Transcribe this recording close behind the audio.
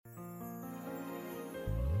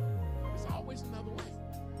always another way.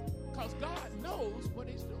 Because God knows what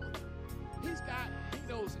he's doing. He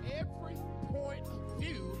knows every point of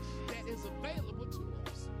view that is available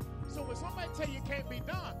to us. So when somebody tell you it can't be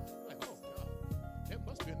done, like, oh God, there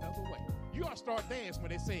must be another way. You ought to start dancing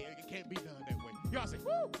when they say it can't be done that way. You ought to say,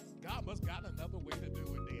 whoo, God must got another way to do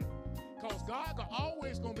it then. Because God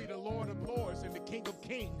always going to be the Lord of Lords and the King of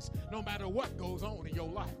Kings no matter what goes on in your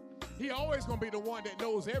life. He always going to be the one that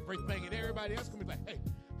knows everything, and everybody else going to be like, hey,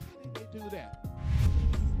 how did they do that?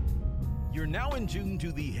 You're now in tune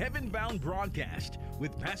to the Heaven Bound broadcast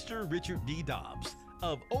with Pastor Richard D. Dobbs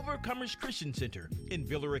of Overcomers Christian Center in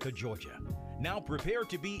Villa Rica, Georgia. Now prepare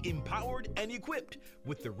to be empowered and equipped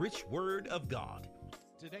with the rich word of God.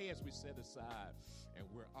 Today, as we set aside and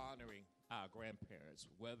we're honoring our grandparents,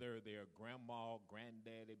 whether they're grandma,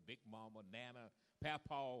 granddaddy, big mama, nana,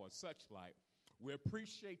 papa, or such like, we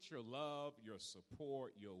appreciate your love, your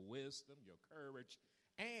support, your wisdom, your courage,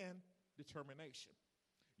 and determination.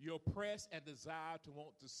 Your press and desire to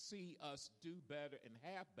want to see us do better and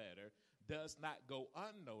have better does not go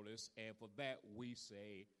unnoticed, and for that we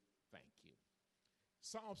say thank you.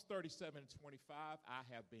 Psalms 37:25, I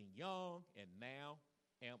have been young and now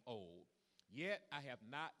am old, yet I have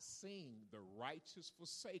not seen the righteous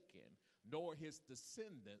forsaken, nor his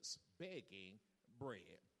descendants begging bread.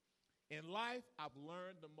 In life, I've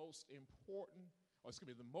learned the most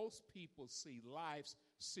people see life's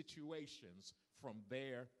situations from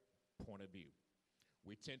their point of view.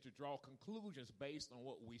 We tend to draw conclusions based on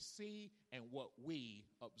what we see and what we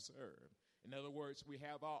observe. In other words, we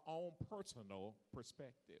have our own personal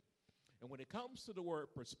perspective. And when it comes to the word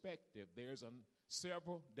perspective, there's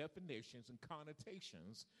several definitions and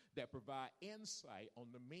connotations that provide insight on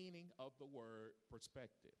the meaning of the word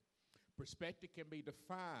perspective. Perspective can be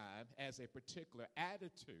defined as a particular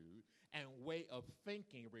attitude and way of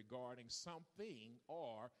thinking regarding something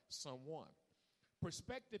or someone.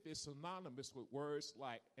 Perspective is synonymous with words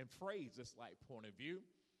like and phrases like point of view,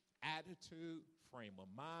 attitude, frame of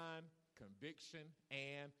mind, conviction,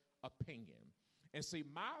 and opinion. And see,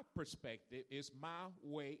 my perspective is my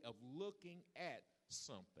way of looking at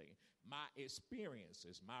something. My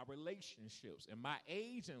experiences, my relationships, and my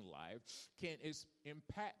age in life can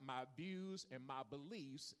impact my views and my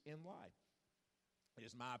beliefs in life. It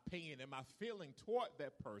is my opinion and my feeling toward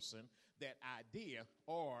that person, that idea,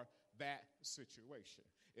 or that situation.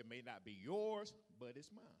 It may not be yours, but it's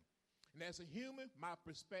mine. And as a human, my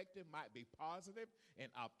perspective might be positive and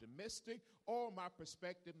optimistic, or my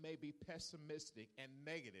perspective may be pessimistic and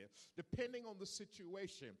negative, depending on the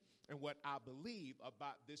situation and what I believe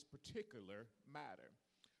about this particular matter.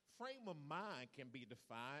 Frame of mind can be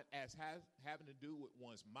defined as having to do with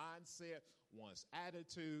one's mindset, one's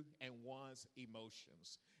attitude, and one's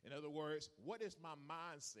emotions. In other words, what is my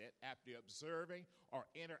mindset after observing or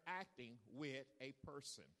interacting with a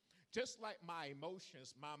person? Just like my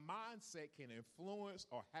emotions, my mindset can influence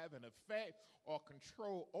or have an effect or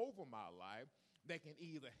control over my life that can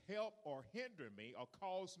either help or hinder me or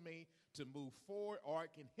cause me to move forward, or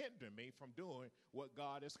it can hinder me from doing what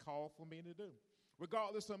God has called for me to do.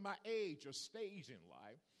 Regardless of my age or stage in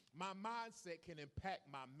life, my mindset can impact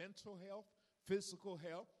my mental health, physical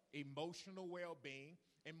health, emotional well-being,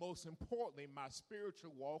 and most importantly, my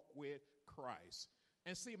spiritual walk with Christ.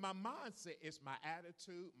 And see, my mindset is my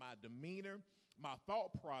attitude, my demeanor, my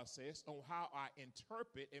thought process on how I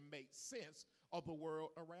interpret and make sense of the world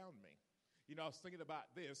around me. You know, I was thinking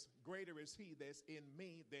about this. Greater is he that's in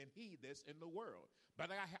me than he that's in the world. But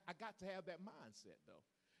I got to have that mindset, though.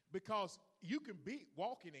 Because you can be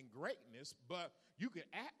walking in greatness, but you can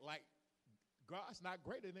act like God's not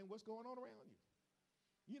greater than what's going on around you.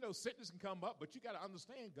 You know, sickness can come up, but you got to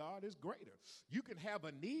understand God is greater. You can have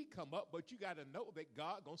a need come up, but you got to know that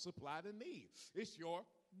God going to supply the need. It's your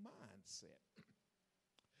mindset.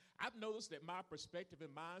 I've noticed that my perspective and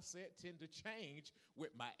mindset tend to change with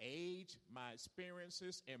my age, my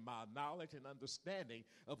experiences, and my knowledge and understanding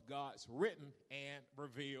of God's written and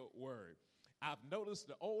revealed word. I've noticed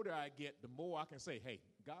the older I get, the more I can say, hey,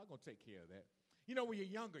 God going to take care of that. You know, when you're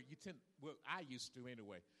younger, I used to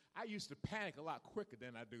anyway. I used to panic a lot quicker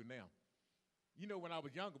than I do now. You know, when I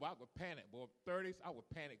was younger, I would panic, boy. 30s, I would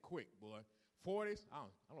panic quick, boy. 40s, I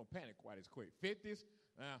don't panic quite as quick. 50s,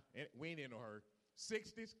 we ain't in no hurry.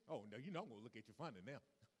 60s, oh, no, you know I'm going to look at you funny now.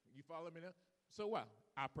 You follow me now? So what?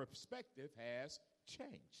 Our perspective has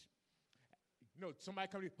changed. You know, somebody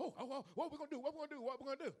comes to you, what we going to do? What we going to do? What we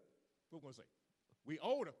going to do? What we going to say? We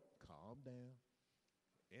older. Calm down.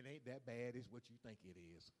 It ain't that bad as what you think it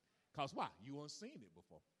is. Because why? You haven't seen it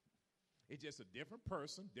before. It's just a different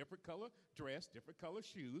person, different color dress, different color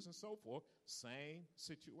shoes, and so forth. Same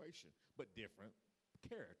situation, but different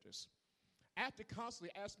characters. I have to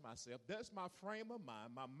constantly ask myself, does my frame of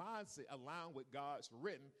mind, my mindset align with God's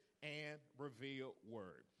written and revealed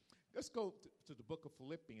word? Let's go to the book of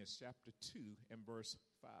Philippians chapter 2 and verse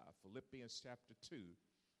 5. Philippians chapter 2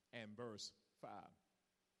 and verse 5.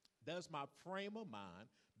 Does my frame of mind,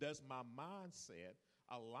 does my mindset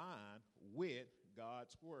align with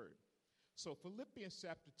God's word? So Philippians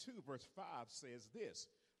chapter 2 verse 5 says this,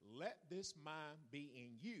 let this mind be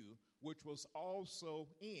in you, which was also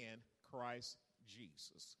in Christ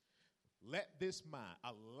Jesus. Let this mind,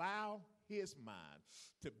 allow his mind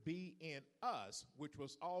to be in us, which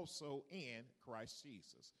was also in Christ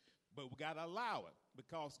Jesus. But we got to allow it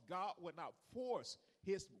because God would not force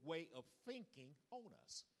his way of thinking on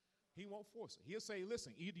us. He won't force it. He'll say,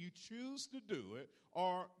 listen, either you choose to do it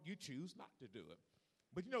or you choose not to do it.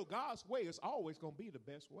 But you know, God's way is always going to be the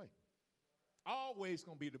best way. Always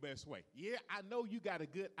going to be the best way. Yeah, I know you got a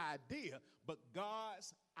good idea, but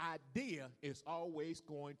God's idea is always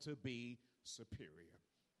going to be superior.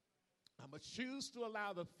 I must choose to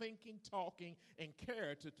allow the thinking, talking, and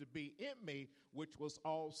character to be in me, which was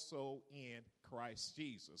also in Christ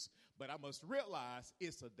Jesus. But I must realize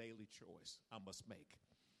it's a daily choice I must make.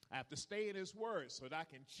 I have to stay in his word so that I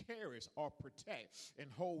can cherish or protect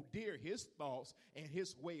and hold dear his thoughts and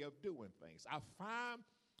his way of doing things. I find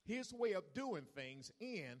his way of doing things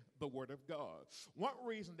in the word of God. One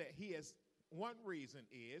reason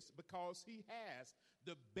is because he has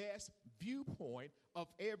the best viewpoint of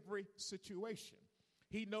every situation.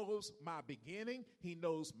 He knows my beginning, he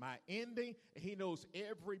knows my ending, and he knows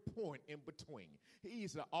every point in between.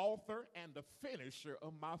 He's the author and the finisher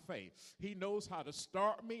of my faith. He knows how to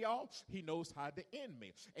start me off, he knows how to end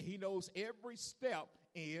me, and he knows every step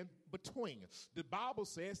in between. The Bible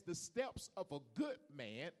says the steps of a good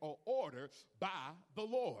man are ordered by the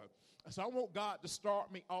Lord. So I want God to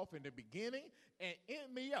start me off in the beginning and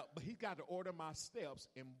end me up, but he's got to order my steps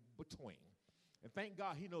in between. And thank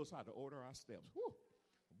God he knows how to order our steps. Whew.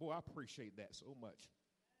 Boy, I appreciate that so much.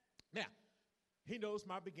 Now, he knows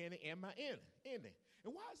my beginning and my ending.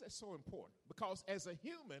 And why is that so important? Because as a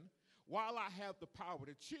human, while I have the power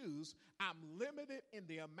to choose, I'm limited in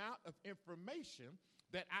the amount of information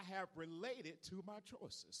that I have related to my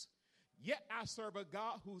choices. Yet I serve a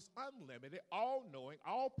God who's unlimited, all-knowing,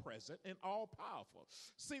 all-present, and all-powerful.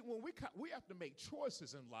 See, when we have to make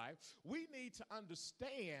choices in life, we need to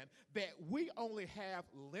understand that we only have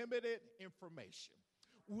limited information.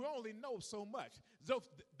 We only know so much. So,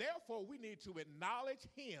 therefore, we need to acknowledge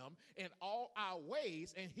him in all our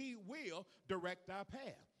ways, and he will direct our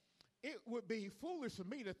path. It would be foolish for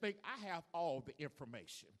me to think I have all the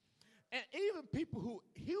information. And even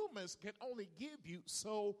humans can only give you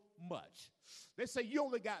so much. They say you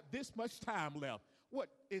only got this much time left. What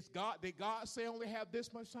is God? Did God say only have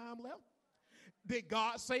this much time left? Did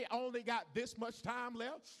God say I only got this much time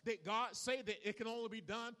left? Did God say that it can only be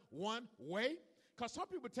done one way? Because some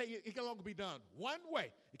people tell you it can only be done one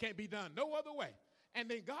way. It can't be done no other way. And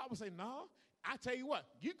then God will say, no, I tell you what,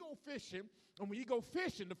 you go fishing, and when you go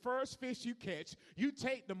fishing, the first fish you catch, you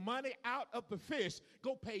take the money out of the fish,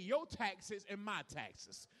 go pay your taxes and my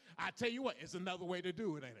taxes. I tell you what, it's another way to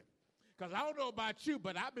do it, ain't it? Because I don't know about you,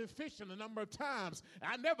 but I've been fishing a number of times.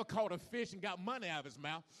 I never caught a fish and got money out of his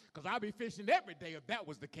mouth, because I'd be fishing every day if that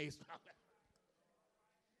was the case.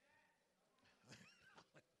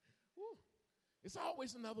 It's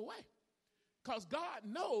always another way, because God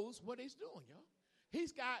knows what he's doing, y'all.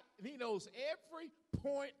 He knows every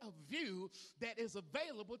point of view that is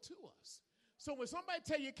available to us. So when somebody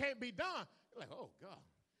tell you it can't be done, you're like, oh, God,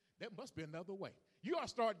 there must be another way. You ought to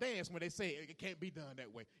start dancing when they say it can't be done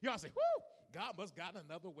that way. You ought to say, whoo, God must got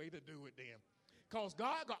another way to do it then. Because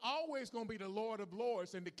God always going to be the Lord of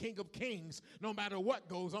lords and the King of kings no matter what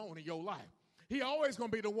goes on in your life. He always going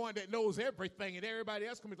to be the one that knows everything, and everybody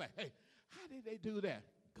else going to be like, hey, how did they do that?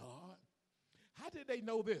 God. How did they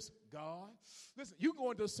know this? God. Listen, you go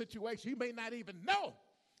into a situation, you may not even know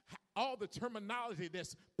all the terminology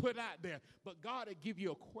that's put out there, but God will give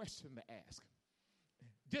you a question to ask.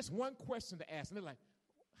 Just one question to ask. And they're like,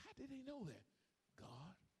 how did they know that?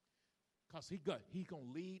 God. Because he's going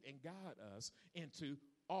to lead and guide us into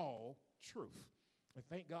all truth. And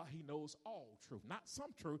thank God he knows all truth. Not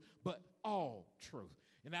some truth, but all truth.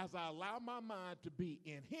 And as I allow my mind to be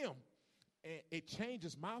in him, it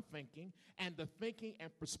changes my thinking and the thinking and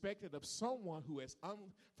perspective of someone who has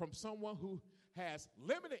from someone who has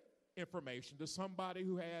limited information to somebody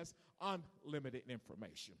who has unlimited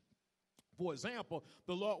information. For example,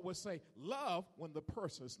 the Lord would say, love when the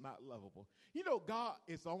person is not lovable. You know, God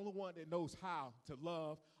is the only one that knows how to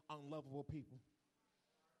love unlovable people.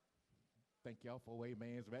 Thank y'all for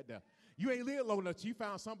amens right there. You ain't lived long enough till you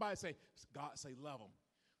found somebody say, God say love them.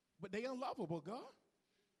 But they unlovable, God.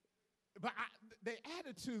 But their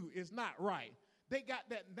attitude is not right. They got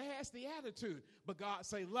that nasty attitude, but God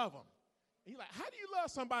say love them. And you're like, how do you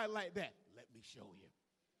love somebody like that? Let me show you.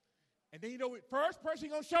 And then you know what first person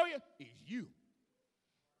he's going to show you is you.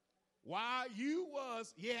 While you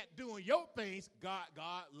was yet doing your things, God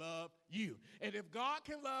loved you. And if God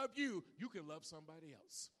can love you, you can love somebody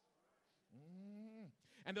else.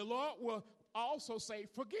 And the Lord will also say,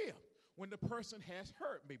 forgive when the person has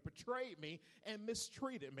hurt me, betrayed me, and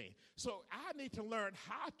mistreated me. So I need to learn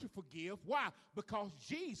how to forgive. Why? Because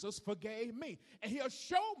Jesus forgave me. And he'll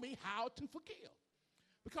show me how to forgive.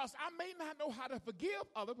 Because I may not know how to forgive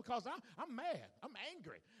others because I'm mad. I'm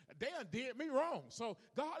angry. They did me wrong. So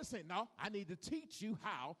God is saying, no, I need to teach you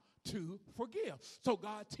how to forgive. So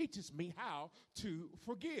God teaches me how to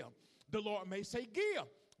forgive. The Lord may say, give.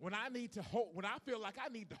 When I feel like I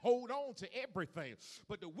need to hold on to everything.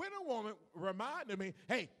 But the widow woman reminded me,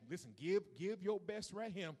 hey, listen, give your best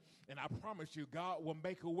right here. And I promise you, God will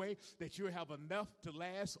make a way that you'll have enough to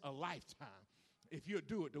last a lifetime if you'll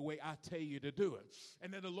do it the way I tell you to do it.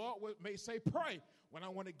 And then the Lord may say, pray when I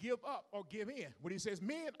want to give up or give in. When he says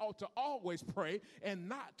men ought to always pray and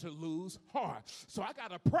not to lose heart. So I got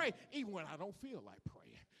to pray even when I don't feel like praying.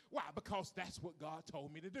 Why? Because that's what God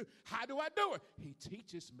told me to do. How do I do it? He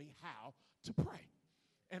teaches me how to pray.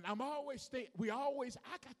 And I got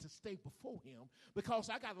to stay before him because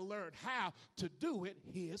I got to learn how to do it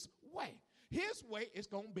his way. His way is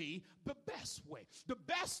going to be the best way. The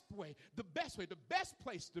best way, the best way, the best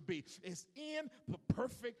place to be is in the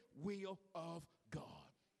perfect will of God.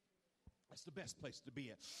 That's the best place to be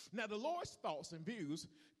at. Now, the Lord's thoughts and views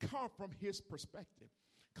come from his perspective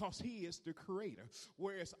because he is the creator.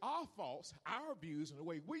 Whereas our thoughts, our views, and the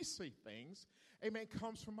way we see things, amen,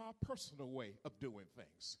 comes from our personal way of doing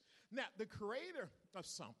things. Now, the creator of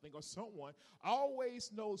something or someone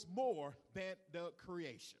always knows more than the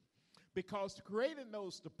creation. Because the creator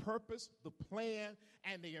knows the purpose, the plan,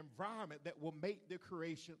 and the environment that will make the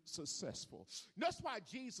creation successful. That's why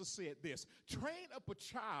Jesus said this, train up a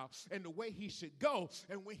child in the way he should go,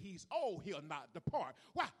 and when he's old, he'll not depart.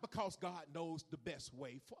 Why? Because God knows the best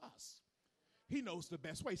way for us. He knows the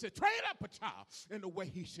best way. He said, train up a child in the way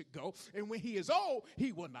he should go, and when he is old,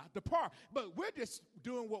 he will not depart. But we're just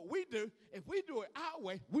doing what we do. If we do it our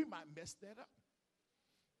way, we might mess that up.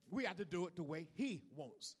 We have to do it the way he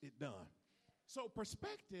wants it done. So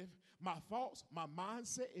perspective, my thoughts, my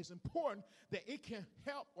mindset is important that it can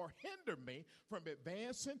help or hinder me from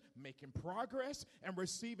advancing, making progress, and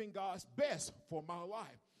receiving God's best for my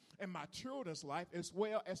life and my children's life as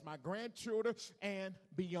well as my grandchildren and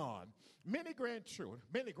beyond. Many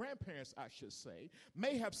grandparents, I should say,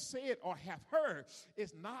 may have said or have heard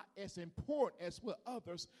it's not as important as what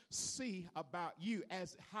others see about you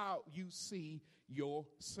as how you see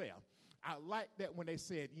yourself. I like that when they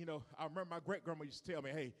said, I remember my great-grandma used to tell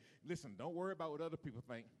me, hey, listen, don't worry about what other people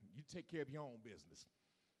think. You take care of your own business.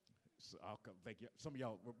 So I'll think some of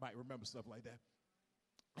y'all might remember stuff like that.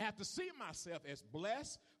 I have to see myself as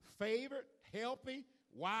blessed, favored, healthy,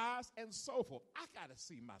 wise, and so forth. I got to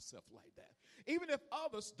see myself like that. Even if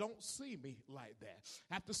others don't see me like that.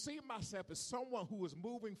 I have to see myself as someone who is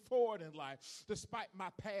moving forward in life despite my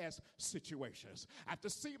past situations. I have to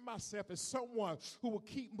see myself as someone who will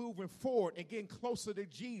keep moving forward and getting closer to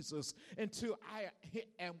Jesus until I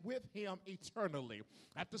am with him eternally.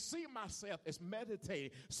 I have to see myself as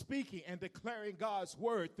meditating, speaking, and declaring God's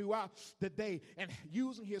word throughout the day and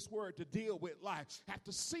using his word to deal with life. I have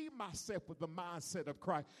to see myself with the mindset of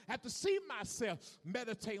Christ. I have to see myself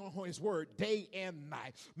meditating on his word day and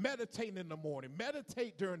night. Meditate in the morning.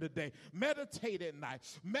 Meditate during the day. Meditate at night.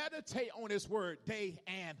 Meditate on his word day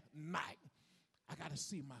and night. I got to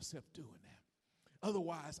see myself doing that.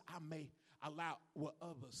 Otherwise, I may allow what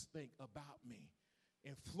others think about me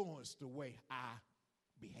influence the way I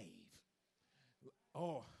behave.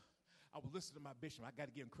 Oh, I was listening to my bishop. I got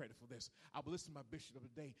to give him credit for this. I was listening to my bishop of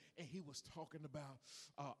the day, and he was talking about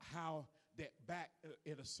how that back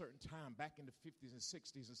at a certain time, back in the 50s and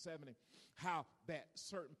 60s and 70s, how that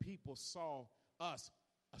certain people saw us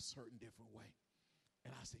a certain different way.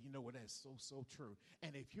 And I said, you know what, that's so true.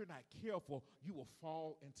 And if you're not careful, you will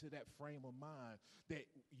fall into that frame of mind that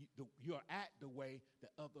you're act the way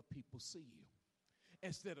that other people see you,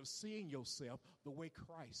 instead of seeing yourself the way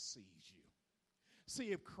Christ sees you.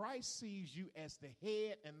 See, if Christ sees you as the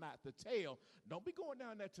head and not the tail, don't be going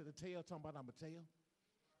down there to the tail talking about I'm a tail.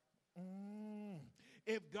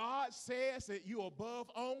 If God says that you're above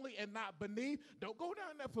only and not beneath, don't go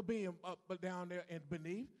down there for being up but down there and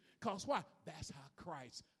beneath. Because why? That's how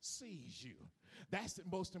Christ sees you. That's the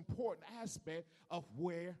most important aspect of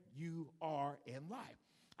where you are in life.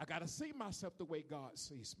 I got to see myself the way God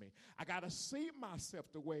sees me. I got to see myself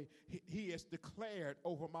the way he has declared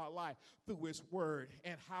over my life through his word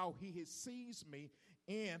and how he sees me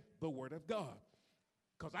in the word of God.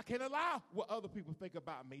 Because I can't allow what other people think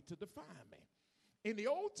about me to define me. In the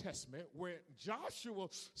Old Testament, when Joshua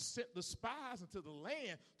sent the spies into the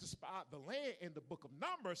land to spy out the land in the book of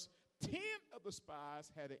Numbers, 10 of the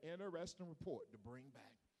spies had an interesting report to bring back.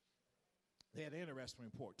 They had an interesting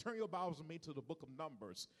report. Turn your Bibles with me to the book of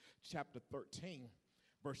Numbers, chapter 13,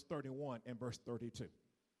 verse 31 and verse 32.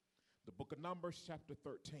 The book of Numbers, chapter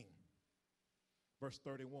 13, verse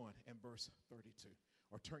 31 and verse 32.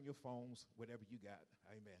 Or turn your phones, whatever you got,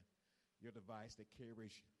 amen, your device that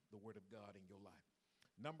carries the word of God in your life.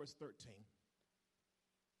 Numbers 13,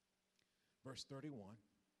 verse 31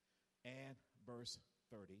 and verse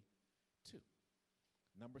 32.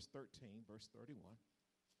 Numbers 13, verse 31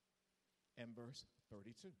 and verse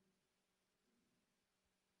 32.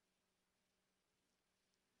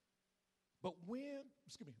 But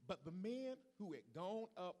the men who had gone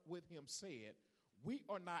up with him said, we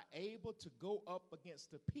are not able to go up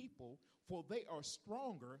against the people, for they are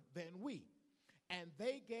stronger than we. And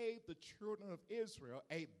they gave the children of Israel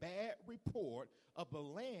a bad report of the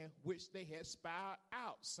land which they had spied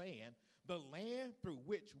out, saying, the land through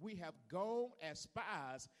which we have gone as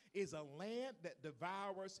spies is a land that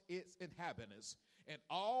devours its inhabitants, and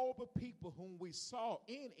all the people whom we saw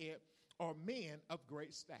in it are men of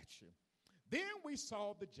great stature. Then we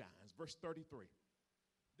saw the giants, verse 33.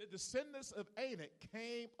 The descendants of Anak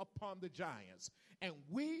came upon the giants, and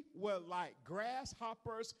we were like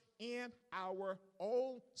grasshoppers in our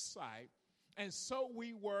own sight, and so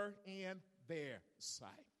we were in their sight.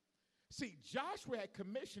 See, Joshua had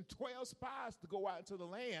commissioned 12 spies to go out into the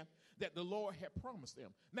land that the Lord had promised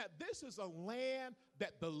them. Now, this is a land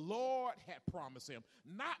that the Lord had promised him.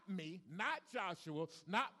 Not me, not Joshua,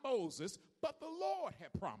 not Moses, but the Lord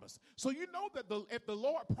had promised. So you know that if the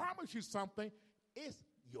Lord promised you something, it's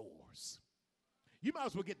yours. You might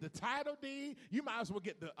as well get the title deed. You might as well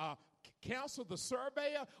get the counsel, the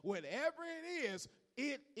surveyor, whatever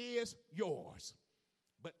it is yours.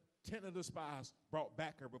 But 10 of the spies brought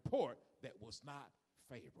back a report that was not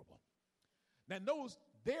favorable. Now, notice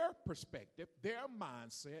their perspective, their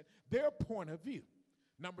mindset, their point of view.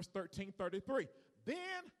 Numbers 13:33. Then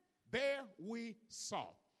there we saw.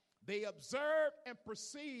 They observed and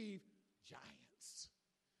perceived giants.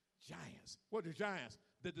 Giants. What are giants?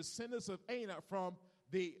 The descendants of Anak from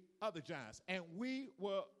the other giants. And we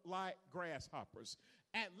were like grasshoppers.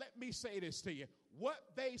 And let me say this to you.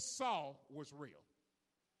 What they saw was real.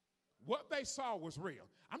 What they saw was real.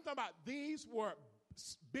 I'm talking about these were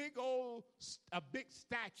a big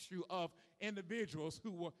statue of individuals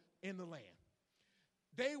who were in the land.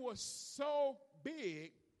 They were so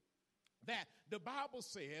big that the Bible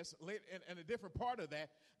says, in a different part of that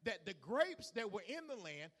the grapes that were in the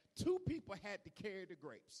land, 2 people had to carry the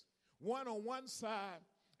grapes. One on one side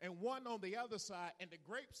and one on the other side, and the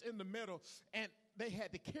grapes in the middle, and they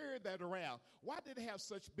had to carry that around. Why did they have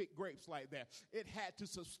such big grapes like that? It had to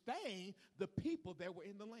sustain the people that were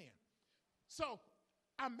in the land. So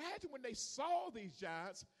imagine when they saw these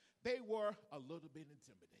giants, they were a little bit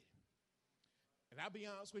intimidated. And I'll be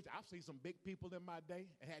honest with you, I've seen some big people in my day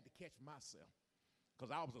and had to catch myself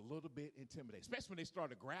because I was a little bit intimidated, especially when they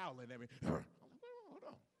started growling at me. I'm like,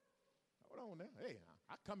 hold on now. Hey,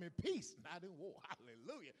 I come in peace, not in war.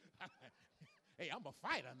 Hallelujah. Hey, I'm a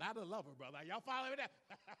fighter, not a lover, brother. Y'all following that?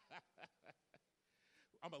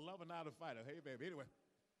 I'm a lover, not a fighter. Hey, baby. Anyway,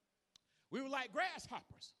 we were like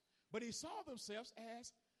grasshoppers, but he saw themselves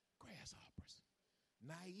as grasshoppers,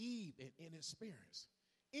 naive and inexperienced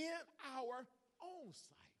in our own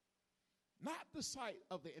sight, not the sight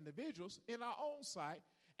of the individuals, in our own sight,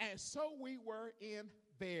 and so we were in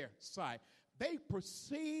their sight. They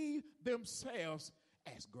perceived themselves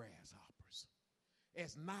as grasshoppers,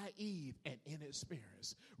 as naive and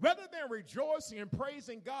inexperienced. Rather than rejoicing and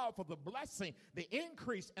praising God for the blessing, the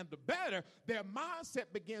increase, and the better, their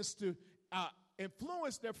mindset begins to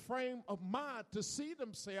influence their frame of mind to see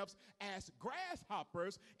themselves as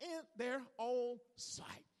grasshoppers in their own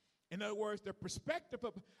sight. In other words, their perspective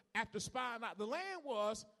after spying out the land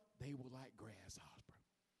was they were like grasshopper.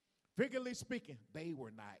 Figuratively speaking, they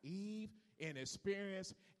were naive,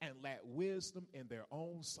 inexperienced, and lacked wisdom in their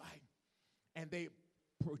own sight. And they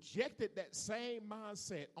projected that same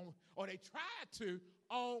mindset on, or they tried to,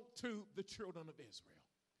 onto the children of Israel.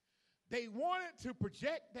 They wanted to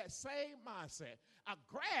project that same mindset, a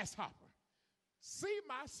grasshopper. See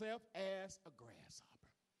myself as a grasshopper.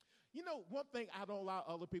 You know, one thing I don't allow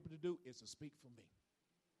other people to do is to speak for me.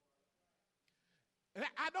 And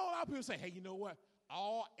I don't allow people to say, hey, you know what?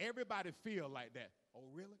 Everybody feel like that. Oh,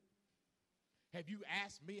 really? Have you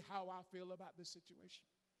asked me how I feel about this situation?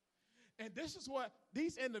 And this is what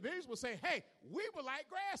these individuals will say, hey, we were like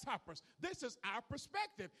grasshoppers. This is our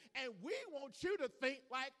perspective, and we want you to think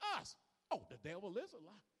like us. Oh, the devil is a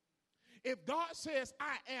lie. If God says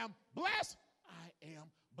I am blessed, I am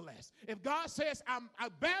blessed. If God says I'm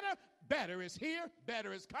better is here,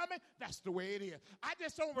 better is coming, that's the way it is. I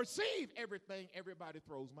just don't receive everything everybody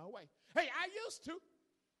throws my way. Hey, I used to,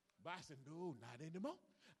 but I said, no, not anymore.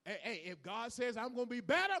 Hey, if God says I'm going to be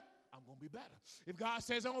better, I'm going to be better. If God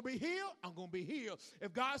says I'm going to be healed, I'm going to be healed.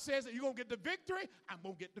 If God says that you're going to get the victory, I'm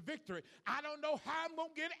going to get the victory. I don't know how I'm going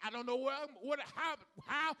to get it. I don't know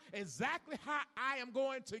how exactly how I am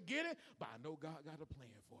going to get it, but I know God got a plan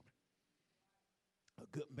for me. A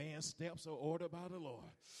good man's steps are ordered by the Lord.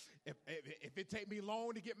 If it take me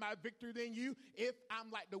long to get my victory than you, if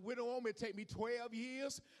I'm like the widow woman, it take me 12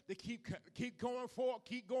 years to keep going forward,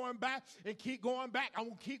 keep going back, and keep going back. I'm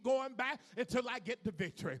going to keep going back until I get the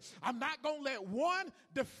victory. I'm not going to let one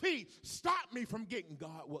defeat stop me from getting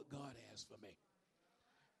God what God has for me.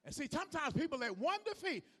 And see, sometimes people let one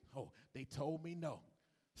defeat, oh, they told me no.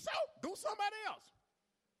 So, do somebody else.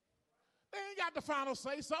 They ain't got the final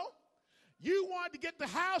say so. You wanted to get the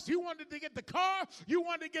house, you wanted to get the car, you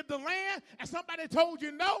wanted to get the land, and somebody told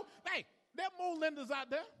you no. Hey, there are more lenders out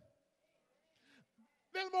there.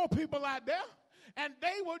 There's more people out there, and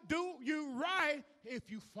they will do you right if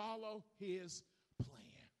you follow his plan.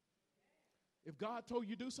 If God told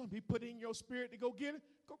you to do something, he put it in your spirit to go get it,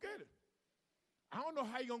 go get it. I don't know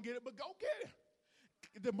how you're going to get it, but go get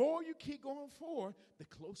it. The more you keep going forward, the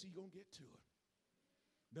closer you're going to get to it.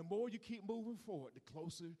 The more you keep moving forward, the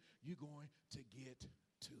closer you're going to get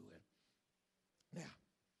to it. Now,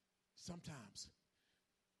 sometimes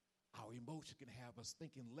our emotion can have us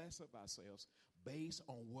thinking less of ourselves based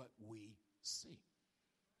on what we see.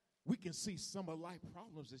 We can see some of life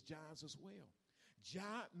problems as giants as well.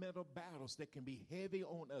 Giant mental battles that can be heavy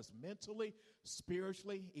on us mentally,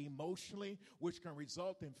 spiritually, emotionally, which can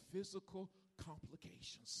result in physical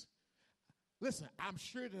complications. Listen, I'm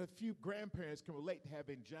sure that a few grandparents can relate to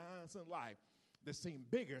having giants in life that seem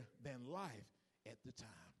bigger than life at the time.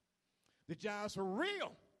 The giants were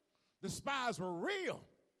real. The spies were real.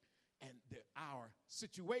 And our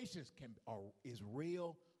situations is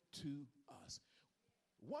real to us.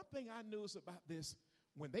 One thing I noticed about this,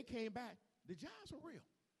 when they came back, the giants were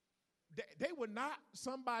real. They were not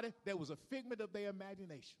somebody that was a figment of their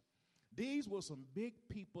imagination. These were some big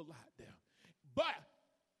people out there. But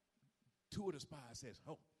two of the spies says,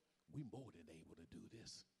 oh, we more than able to do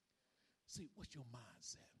this. See, what's your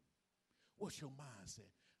mindset? What's your mindset?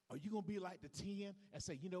 Are you going to be like the 10 and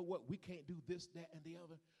say, you know what, we can't do this, that, and the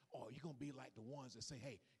other? Or are you going to be like the ones that say,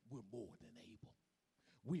 hey, we're more than able.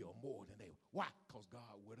 We are more than able. Why? Because God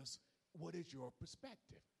with us. What is your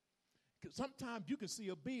perspective? Because sometimes you can see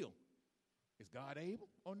a bill. Is God able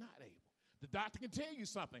or not able? The doctor can tell you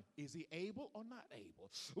something. Is he able or not able?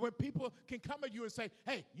 When people can come at you and say,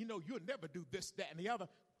 hey, you know, you'll never do this, that, and the other.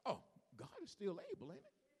 Oh, God is still able, ain't it?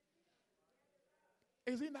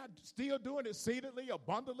 Is he not still doing exceedingly,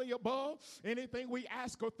 abundantly above anything we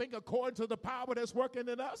ask or think according to the power that's working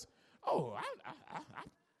in us? Oh,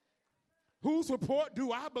 whose report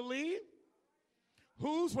do I believe?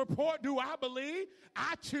 Whose report do I believe?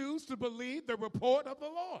 I choose to believe the report of the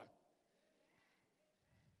Lord.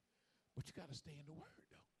 But you got to stay in the word,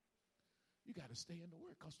 though. You got to stay in the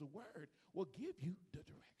word because the word will give you the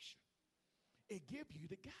direction. It give you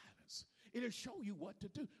the guidance. It'll show you what to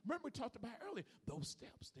do. Remember we talked about earlier, those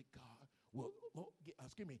steps that God will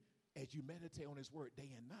as you meditate on his word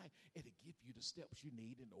day and night, it'll give you the steps you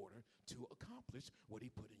need in order to accomplish what he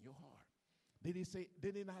put in your heart.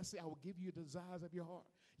 Did he not say, I will give you the desires of your heart?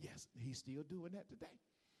 Yes, he's still doing that today.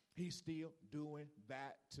 He's still doing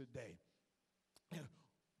that today. And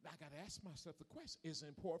I got to ask myself the question, is it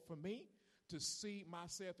important for me to see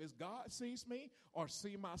myself as God sees me or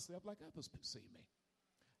see myself like others see me?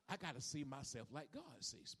 I got to see myself like God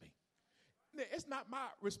sees me. It's not my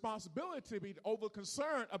responsibility to be over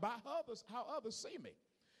concerned about how others see me.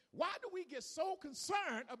 Why do we get so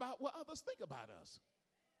concerned about what others think about us?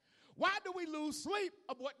 Why do we lose sleep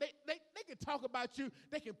of what they can talk about you?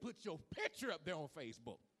 They can put your picture up there on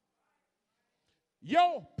Facebook.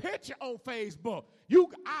 Your picture on Facebook.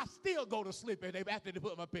 I still go to sleep after they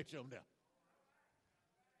put my picture on there.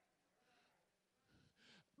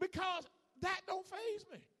 Because that don't faze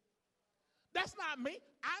me. That's not me.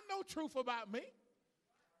 I know truth about me.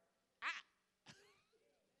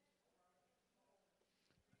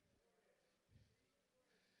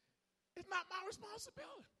 not my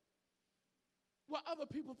responsibility what other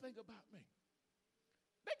people think about me.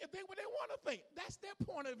 They can think what they want to think. That's their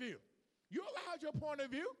point of view. You allowed your point of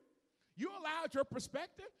view. You allowed your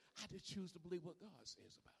perspective. I just choose to believe what God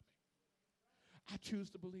says about me. I choose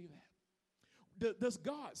to believe that. Does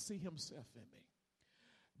God see himself in me?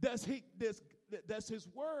 Does his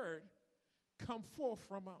word come forth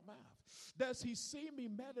from my mouth? Does he see me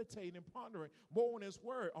meditating and pondering more on his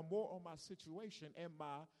word or more on my situation and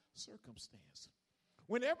my circumstance?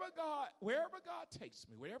 Wherever God takes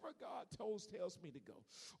me, wherever God tells me to go,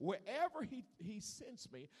 wherever he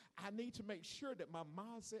sends me, I need to make sure that my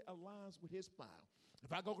mindset aligns with his mind.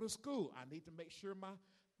 If I go to school, I need to make sure my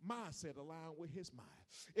mindset aligns with his mind.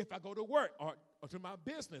 If I go to work or to my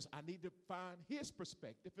business, I need to find his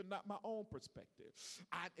perspective and not my own perspective.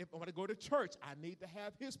 If I want to go to church, I need to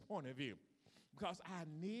have his point of view because I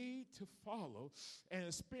need to follow and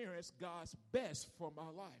experience God's best for my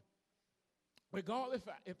life. Regardless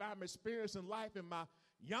if I'm experiencing life in my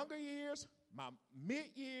younger years, my mid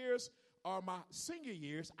years, or my senior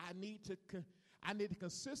years, I need to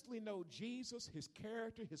consistently know Jesus, his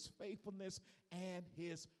character, his faithfulness, and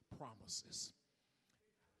his promises.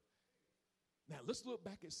 Now, let's look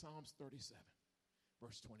back at Psalms 37,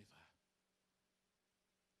 verse 25.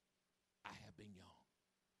 I have been young,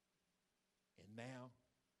 and now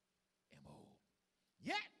am old.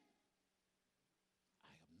 Yet, I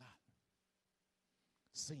have not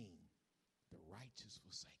seen the righteous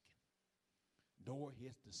forsaken, nor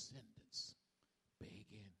his descendants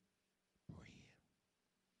begging bread.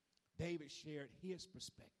 David shared his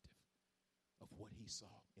perspective of what he saw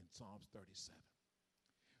in Psalms 37.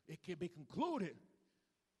 It can be concluded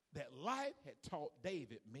that life had taught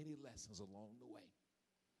David many lessons along the way.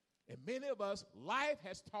 And many of us, life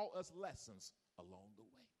has taught us lessons along the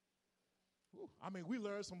way. Ooh, I mean, we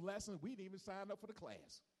learned some lessons. We didn't even sign up for the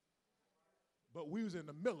class. But we was in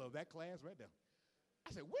the middle of that class right there.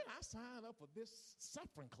 I said, when I sign up for this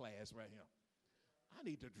suffering class right here, I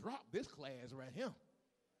need to drop this class right here.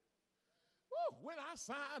 Woo, when I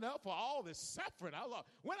sign up for all this suffering,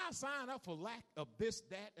 when I sign up for lack of this,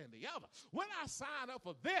 that, and the other, when I sign up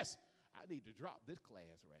for this, I need to drop this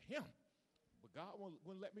class right here. But God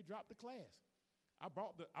wouldn't let me drop the class. I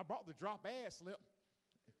brought the drop ass slip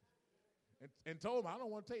and told him I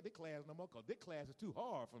don't want to take this class no more because this class is too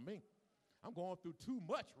hard for me. I'm going through too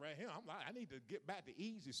much right here. I'm like, I need to get back to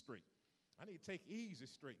Easy Street. I need to take Easy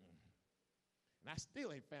Street. And I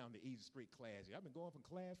still ain't found the Easy Street class yet. I've been going from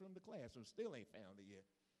classroom to classroom, still ain't found it yet.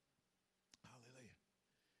 Hallelujah.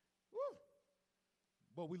 Woo.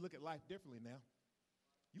 But we look at life differently now.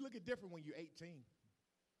 You look at different when you're 18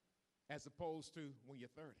 as opposed to when you're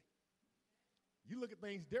 30. You look at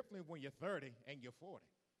things differently when you're 30 and you're 40.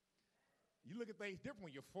 You look at things different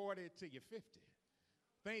when you're 40 to you're 50.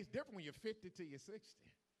 Things different when you're 50 to you're 60.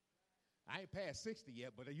 I ain't past 60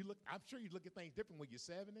 yet, but I'm sure you look at things different when you're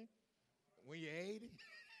 70, when you're 80,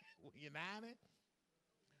 when you're 90.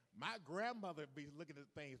 My grandmother be looking at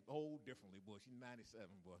things old differently, boy. She's 97,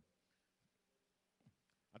 boy.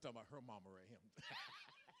 I'm talking about her mama right here.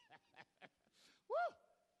 Woo!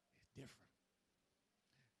 It's different.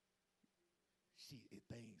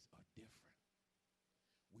 Things are different.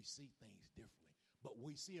 We see things differently, but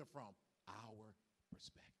we see it from our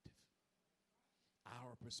perspective.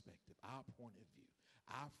 Our perspective, our point of view,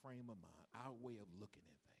 our frame of mind, our way of looking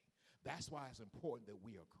at things. That's why it's important that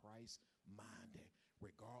we are Christ-minded,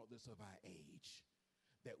 regardless of our age.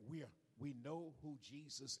 That we know who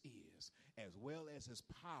Jesus is, as well as his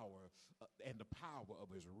power and the power of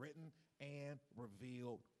his written and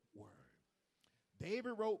revealed word.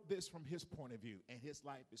 David wrote this from his point of view and his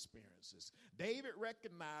life experiences. David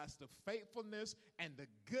recognized the faithfulness and the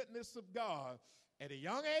goodness of God at a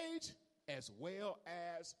young age as well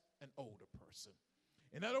as an older person.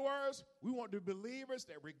 In other words, we want to be believers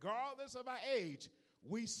that regardless of our age,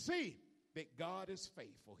 we see that God is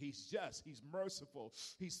faithful. He's just. He's merciful.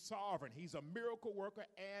 He's sovereign. He's a miracle worker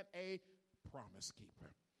and a promise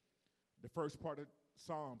keeper. The first part of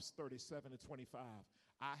Psalms 37 to 25,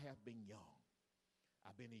 I have been young.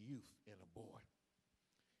 I've been a youth and a boy.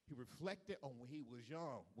 He reflected on when he was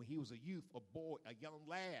young, when he was a youth, a boy, a young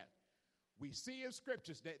lad. We see in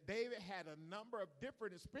scriptures that David had a number of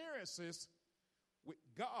different experiences with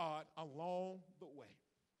God along the way.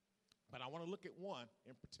 But I want to look at one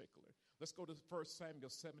in particular. Let's go to 1 Samuel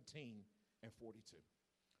 17 and 42.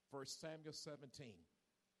 1 Samuel 17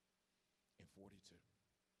 and 42.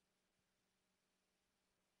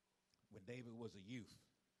 When David was a youth,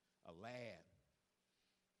 a lad,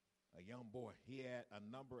 a young boy, he had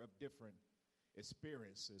a number of different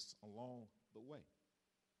experiences along the way.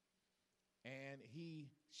 and he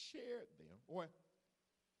shared them. Or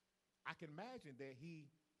I can imagine that he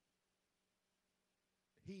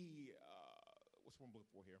what's one book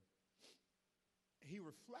for here? He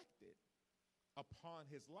reflected upon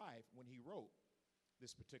his life when he wrote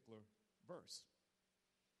this particular verse.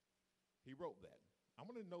 He wrote that. I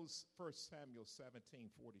want to know 1 Samuel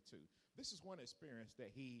 17:42. This is one experience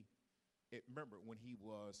that he remembered when he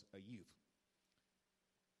was a youth.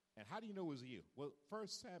 And how do you know he was a youth? Well, 1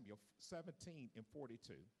 Samuel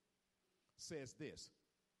 17:42 says this.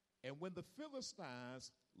 And when the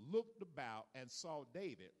Philistines looked about and saw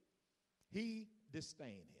David, he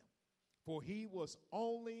disdained him, for he was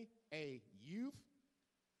only a youth,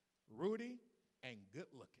 ruddy, and good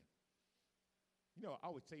looking. You know, I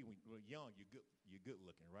always tell you when you're young, you're good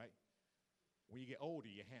looking, right? When you get older,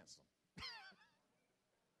 you're handsome.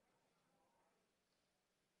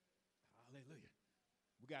 Hallelujah.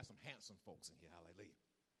 We got some handsome folks in here, hallelujah.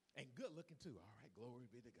 And good looking too. All right, glory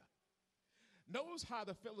be to God. Notice how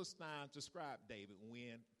the Philistines described David when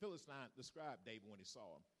he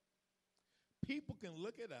saw him. People can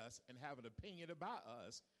look at us and have an opinion about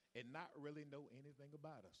us and not really know anything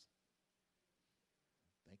about us.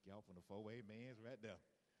 Thank y'all for the 4 amens right there.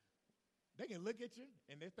 They can look at you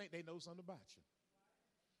and they think they know something about you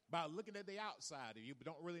by looking at the outside of you, but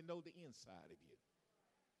don't really know the inside of you.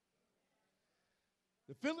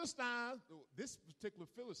 The Philistine, this particular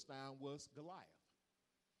Philistine was Goliath.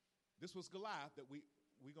 This was Goliath that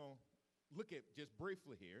we're going to look at just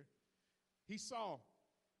briefly here. He saw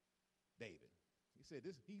David. He said,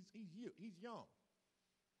 he's young.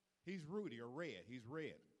 He's ruddy or red. He's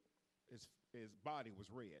red. His body was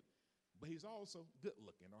red. But he's also good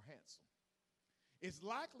looking or handsome. It's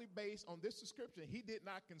likely based on this description, he did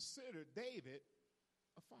not consider David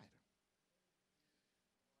a fighter.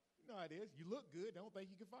 You know how it is. You look good, don't think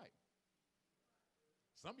you can fight.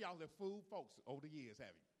 Some of y'all have fooled folks over the years,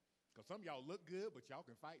 haven't you? Because some of y'all look good, but y'all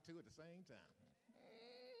can fight too at the same time.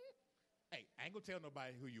 Hey, I ain't going to tell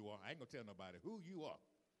nobody who you are. I ain't going to tell nobody who you are.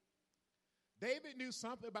 David knew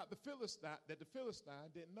something about the Philistine that the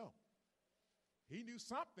Philistine didn't know. He knew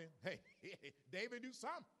something. Hey, David knew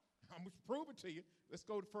something. I'm going to prove it to you. Let's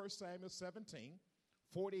go to 1 Samuel 17,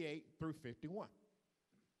 48 through 51.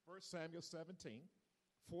 1 Samuel 17,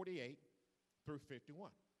 48 through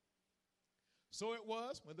 51. So it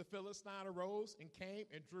was when the Philistine arose and came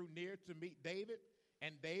and drew near to meet David,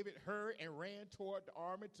 and David heard and ran toward the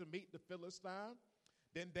army to meet the Philistine.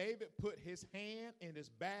 Then David put his hand in his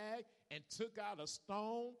bag and took out a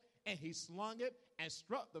stone, and he slung it and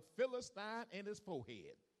struck the Philistine in his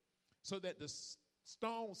forehead, so that the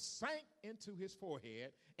stone sank into his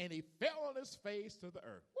forehead, and he fell on his face to the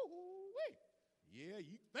earth. Woo-wee. Yeah,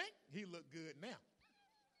 you think he looked good now.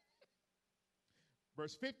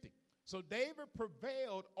 Verse 50. So David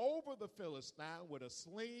prevailed over the Philistine with a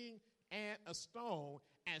sling and a stone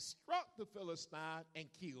and struck the Philistine and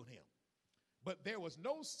killed him. But there was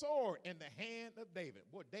no sword in the hand of David.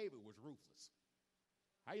 Boy, David was ruthless.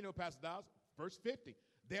 How you know, Pastor Dawes? Verse 50.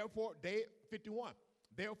 51.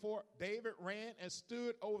 Therefore, David ran and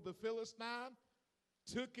stood over the Philistine,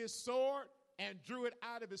 took his sword and drew it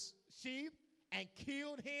out of his sheath and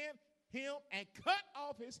killed him and cut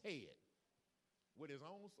off his head with his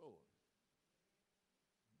own sword.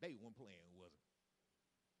 David wasn't playing, was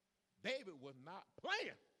it? David was not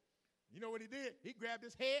playing. You know what he did? He grabbed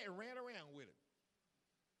his head and ran around with it.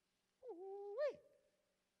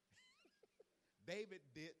 David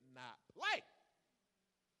did not play.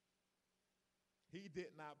 He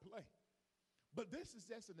did not play. But this is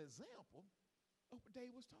just an example of what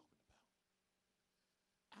David was talking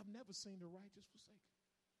about. I've never seen the righteous forsaken.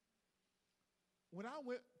 When I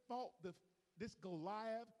fought this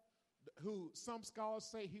Goliath, who some scholars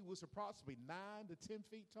say he was approximately 9 to 10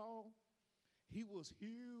 feet tall, he was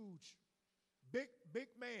huge. Big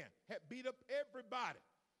man. Had beat up everybody.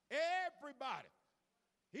 Everybody.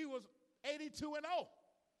 He was 82-0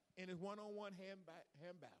 in his one-on-one hand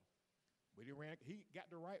battle. But he got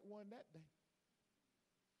the right one that day.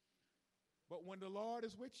 But when the Lord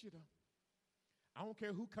is with you, though, I don't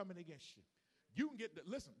care who coming against you. You can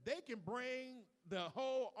listen, they can bring the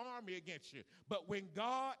whole army against you. But when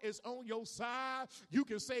God is on your side, you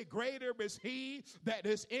can say, greater is he that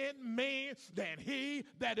is in me than he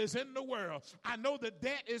that is in the world. I know the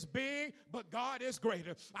debt is big, but God is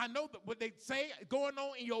greater. I know that what they say going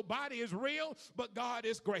on in your body is real, but God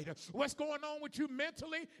is greater. What's going on with you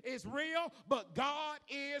mentally is real, but God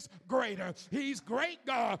is greater. He's great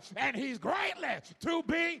God, and he's greatly to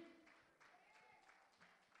be.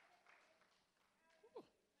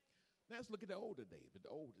 Now let's look at the older David,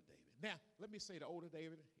 Now, let me say the older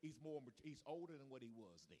David, he's older than what he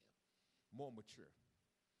was then. more mature.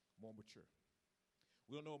 More mature.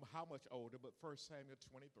 We don't know how much older, but 1 Samuel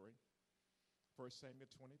 23. 1 Samuel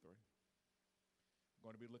 23. I'm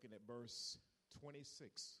going to be looking at verse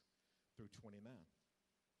 26 through 29.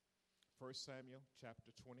 1 Samuel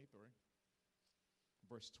chapter 23,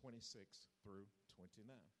 verse 26 through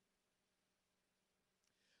 29.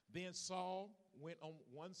 Then Saul went on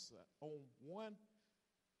one side of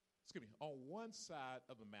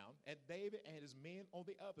the mountain, and David and his men on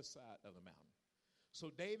the other side of the mountain. So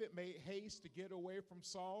David made haste to get away from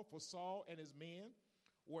Saul, for Saul and his men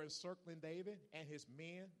were encircling David and his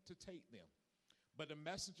men to take them. But the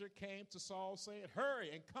messenger came to Saul, saying,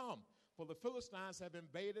 "Hurry and come, for the Philistines have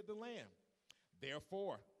invaded the land."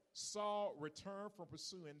 Therefore, Saul returned from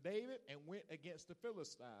pursuing David and went against the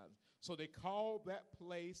Philistines. So they called that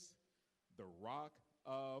place the Rock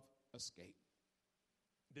of Escape.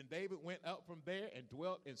 Then David went up from there and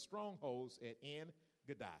dwelt in strongholds at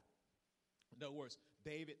En-Gedi. In other words,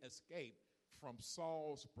 David escaped from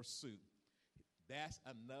Saul's pursuit. That's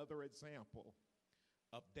another example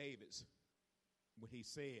of David's, when he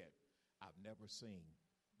said, "I've never seen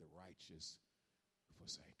the righteous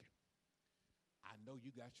forsaken." I know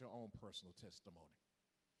you got your own personal testimony,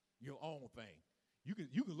 your own thing. You can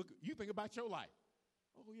look. You think about your life.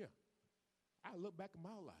 Oh yeah, I look back at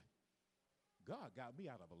my life. God got me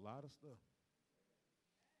out of a lot of stuff.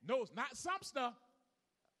 No, it's not some stuff.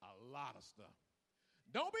 A lot of stuff.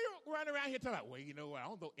 Don't be running around here telling, "Well, you know what? I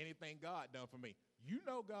don't know anything God done for me." You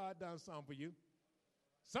know God done something for you.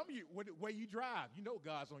 Some of you, where you drive, you know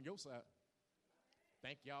God's on your side.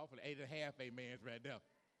 Thank y'all for the 8.5 amens right there.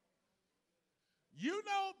 You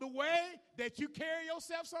know the way that you carry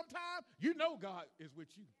yourself sometimes, you know God is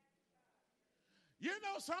with you. You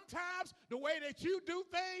know sometimes the way that you do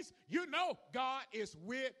things, you know God is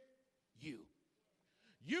with you.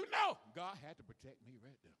 You know God had to protect me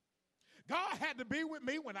right there. God had to be with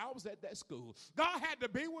me when I was at that school. God had to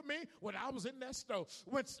be with me when I was in that store.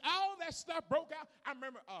 When all that stuff broke out, I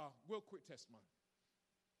remember, real quick testimony.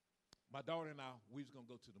 My daughter and I, we was going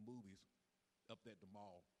to go to the movies up at the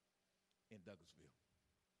mall in Douglasville.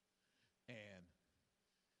 And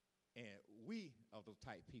we are the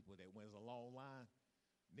type people that when it's a long line,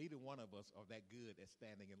 neither one of us are that good at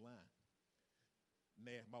standing in line.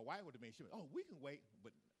 Now, my wife would have been, she went, "Oh, we can wait."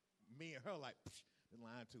 But me and her like, "The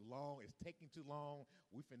line too long. It's taking too long.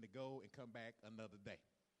 We finna go and come back another day."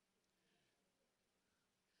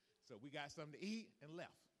 So we got something to eat and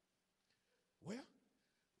left. Well,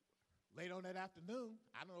 late on that afternoon,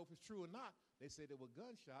 I don't know if it's true or not, they said there were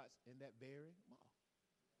gunshots in that very mall.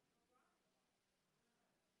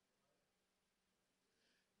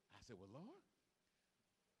 I said, "Well, Lord,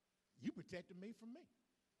 you protected me from me."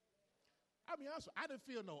 I mean, honestly, I didn't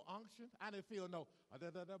feel no unction. I didn't feel no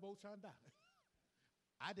da-da-da-bo-chanda.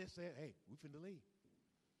 I just said, "Hey, we finna leave.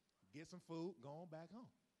 Get some food, go on back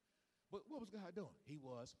home." But what was God doing? He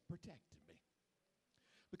was protecting me.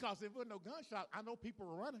 Because if there were no gunshot, I know people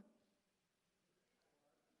were running.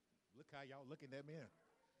 Look how y'all looking at me.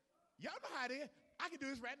 Y'all know how it is. I can do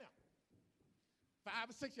this right now. 5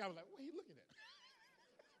 or 6 y'all was like, "What are you looking at?"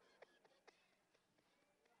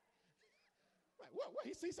 Like, what?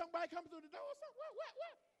 He see somebody coming through the door or something? What?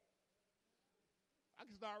 I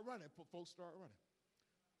can start running. Folks start running.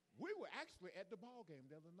 We were actually at the ball game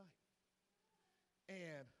the other night.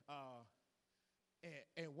 And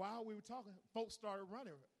while we were talking, folks started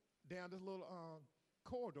running down this little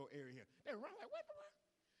corridor area here. They were running like, "What the world?"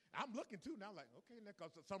 I'm looking too now, like, okay, now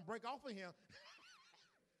because some break off of him.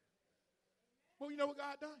 Well, you know what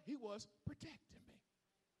God done? He was protecting me.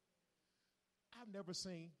 I've never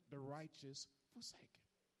seen the righteous forsaken.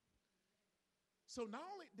 So not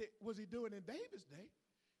only was he doing it in David's day,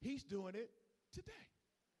 he's doing it today.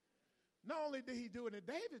 Not only did he do it in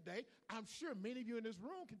David's day, I'm sure many of you in this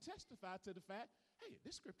room can testify to the fact, hey,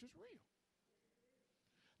 this scripture's real.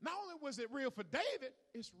 Not only was it real for David,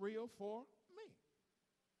 it's real for me.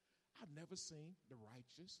 I've never seen the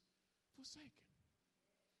righteous forsaken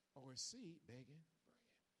or a seed begging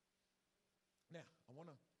bread. Now, I want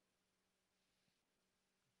to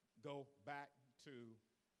go back to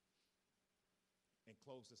and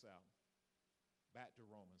close this out. Back to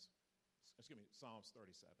Psalms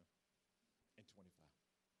 37 and 25.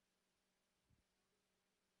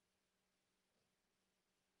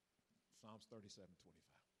 Psalms 37, 25.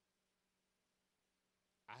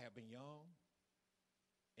 I have been young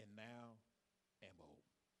and now am old.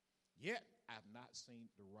 Yet I have not seen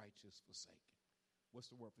the righteous forsaken. What's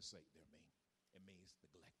the word forsake there mean? It means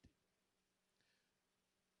neglected,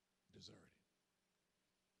 deserted.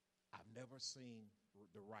 I've never seen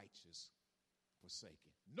the righteous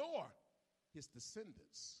forsaken, nor his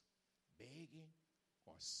descendants begging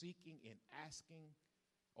or seeking and asking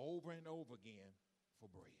over and over again for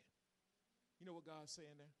bread. You know what God's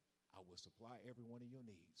saying there? I will supply every one of your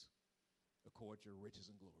needs according to your riches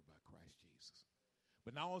and glory by Christ Jesus.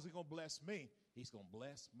 But not only is he going to bless me, he's going to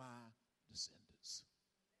bless my descendants.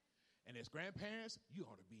 And as grandparents, you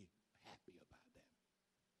ought to be happy about that.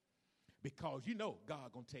 Because you know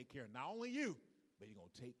God going to take care of not only you, but he's going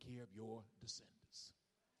to take care of your descendants.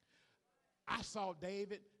 I saw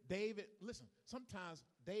David, listen, sometimes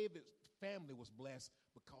David's family was blessed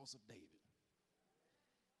because of David.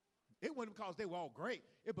 It wasn't because they were all great.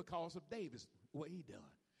 It because of David's, what he done.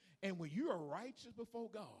 And when you are righteous before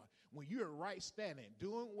God, when you are right standing,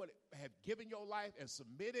 doing what have given your life and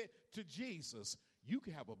submitted to Jesus, you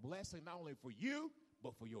can have a blessing not only for you,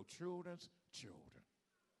 but for your children's children.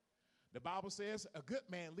 The Bible says a good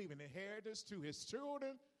man leaving inheritance to his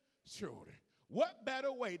children's children. What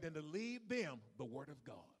better way than to leave them the word of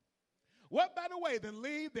God? What better way than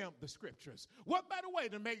leave them the scriptures? What better way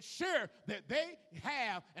to make sure that they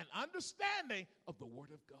have an understanding of the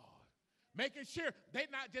word of God? Making sure they're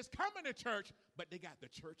not just coming to church, but they got the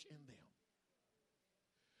church in them.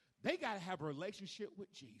 They got to have a relationship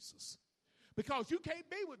with Jesus. Because you can't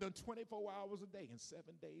be with them 24 hours a day and 7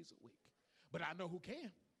 days a week. But I know who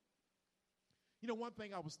can. You know, one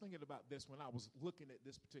thing I was thinking about this when I was looking at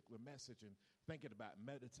this particular message and thinking about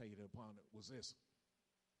meditating upon it was this.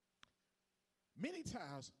 Many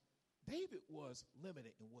times, David was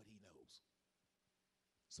limited in what he knows.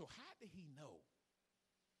 So how did he know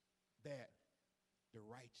that the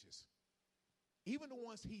righteous, even the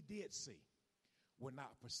ones he did see, were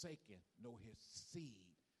not forsaken, nor his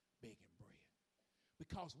seed begging bread?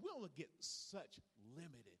 Because we only get such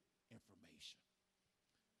limited information.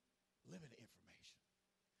 Limited information.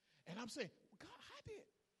 And I'm saying, God, how did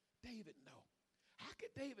David know? How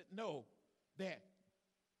could David know that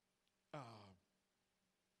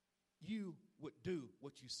you would do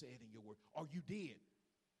what you said in your word, or you did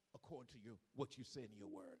according to what you said in your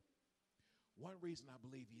word? One reason I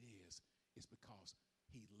believe it is because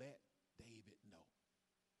he let David know,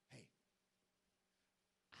 hey,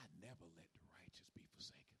 I never let the righteous be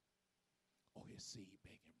forsaken or his seed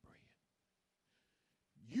begging bread.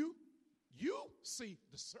 You see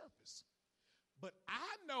the surface, but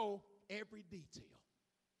I know every detail.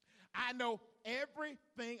 I know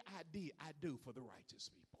everything I do for the righteous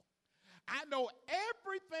people. I know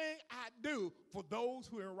everything I do for those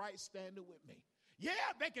who are in right standing with me. Yeah,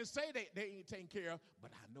 they can say they ain't taken care of,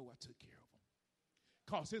 but I know I took care of them.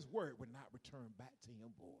 Because his word will not return back to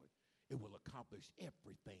him void. It will accomplish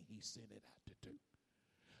everything he sent it out to do.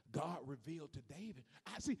 God revealed to David.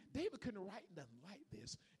 I see, David couldn't write nothing like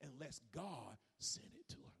this unless God sent it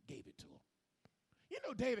to him, gave it to him. You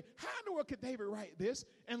know, David, how in the world could David write this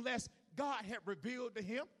unless God had revealed to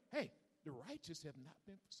him, hey, the righteous have not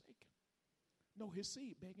been forsaken, nor his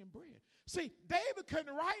seed begging bread. See, David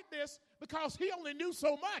couldn't write this because he only knew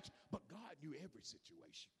so much, but God knew every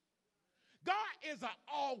situation. God is an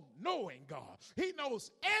all-knowing God. He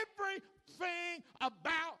knows everything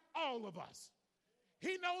about all of us.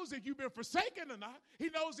 He knows if you've been forsaken or not. He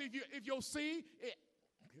knows if your seed,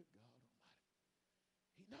 good God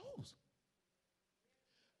Almighty. He knows.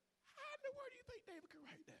 How in the world do you think David could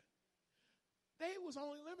write that? David was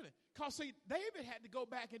only limited. Because, see, David had to go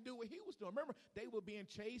back and do what he was doing. Remember, they were being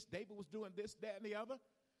chased. David was doing this, that, and the other.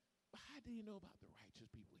 But how do you know about the righteous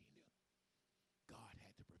people he knew? God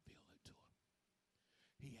had to reveal it to him.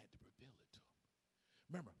 He had to reveal it to him.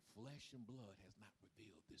 Remember, flesh and blood has not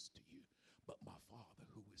revealed this to you, but my Father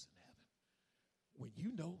who is in heaven. When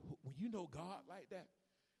you know God like that,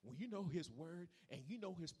 when you know his word and you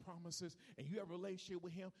know his promises and you have a relationship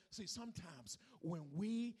with him, see, sometimes when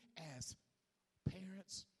we as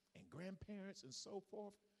parents and grandparents and so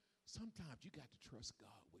forth, sometimes you got to trust God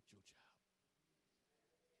with your child.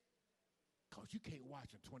 Because you can't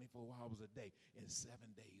watch him 24 hours a day and 7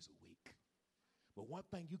 days a week. But one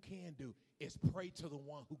thing you can do is pray to the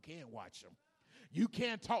one who can watch him. You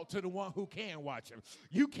can talk to the one who can watch him.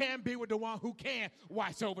 You can be with the one who can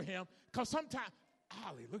watch over him. Because sometimes,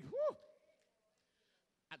 hallelujah,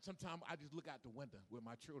 sometimes I just look out the window where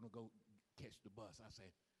my children go catch the bus. I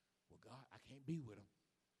say, well, God, I can't be with them,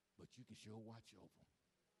 but you can sure watch over them.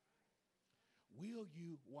 will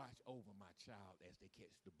you watch over my child as they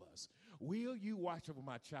catch the bus? Will you watch over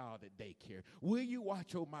my child at daycare? Will you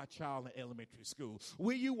watch over my child in elementary school?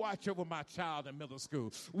 Will you watch over my child in middle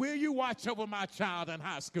school? Will you watch over my child in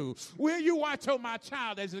high school? Will you watch over my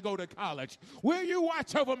child as they go to college? Will you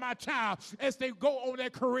watch over my child as they go on their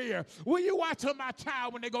career? Will you watch over my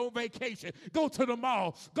child when they go on vacation, go to the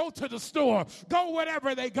mall, go to the store, go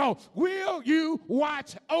wherever they go? Will you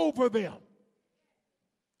watch over them?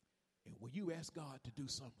 When you ask God to do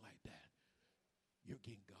something like that, you're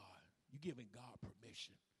giving God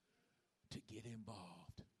permission to get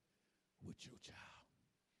involved with your child.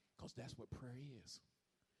 Because that's what prayer is.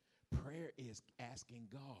 Prayer is asking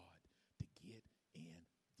God to get involved.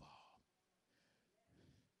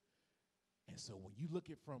 And so when you look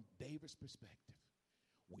at it from David's perspective,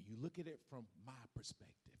 when you look at it from my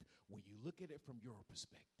perspective, when you look at it from your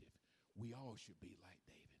perspective, we all should be like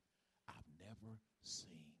David. I've never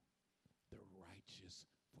seen the righteous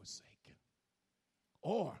forsaken,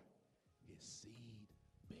 or his seed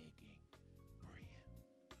begging bread.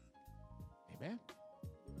 Amen?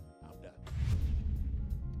 I'm done.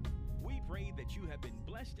 We pray that you have been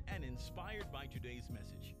blessed and inspired by today's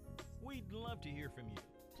message. We'd love to hear from you.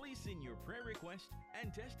 Please send your prayer requests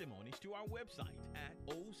and testimonies to our website at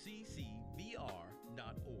occvr.org.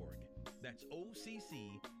 That's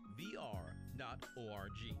occvr.org.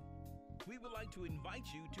 We would like to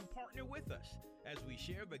invite you to partner with us as we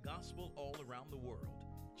share the gospel all around the world.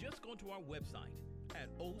 Just go to our website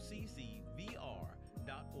at occvr.org.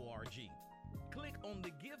 Click on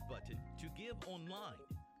the Give button to give online,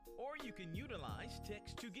 or you can utilize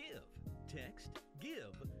Text to Give. Text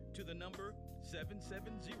GIVE to the number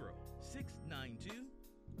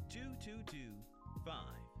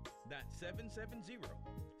 770-692-2225. That's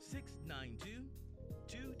 770-692-2225.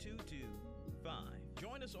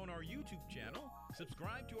 Join us on our YouTube channel,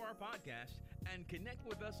 subscribe to our podcast, and connect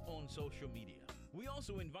with us on social media. We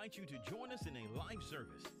also invite you to join us in a live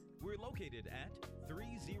service. We're located at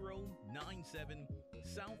 3097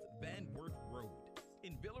 South Van Wert Road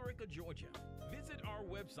in Villarica, Georgia. Visit our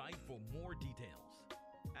website for more details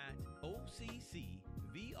at occvr.org.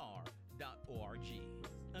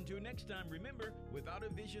 Until next time, remember, without a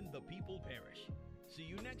vision, the people perish. See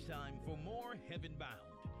you next time for more Heaven Bound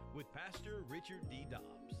with Pastor Richard D.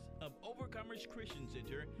 Dobbs of Overcomers Christian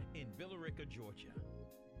Center in Villarica, Georgia.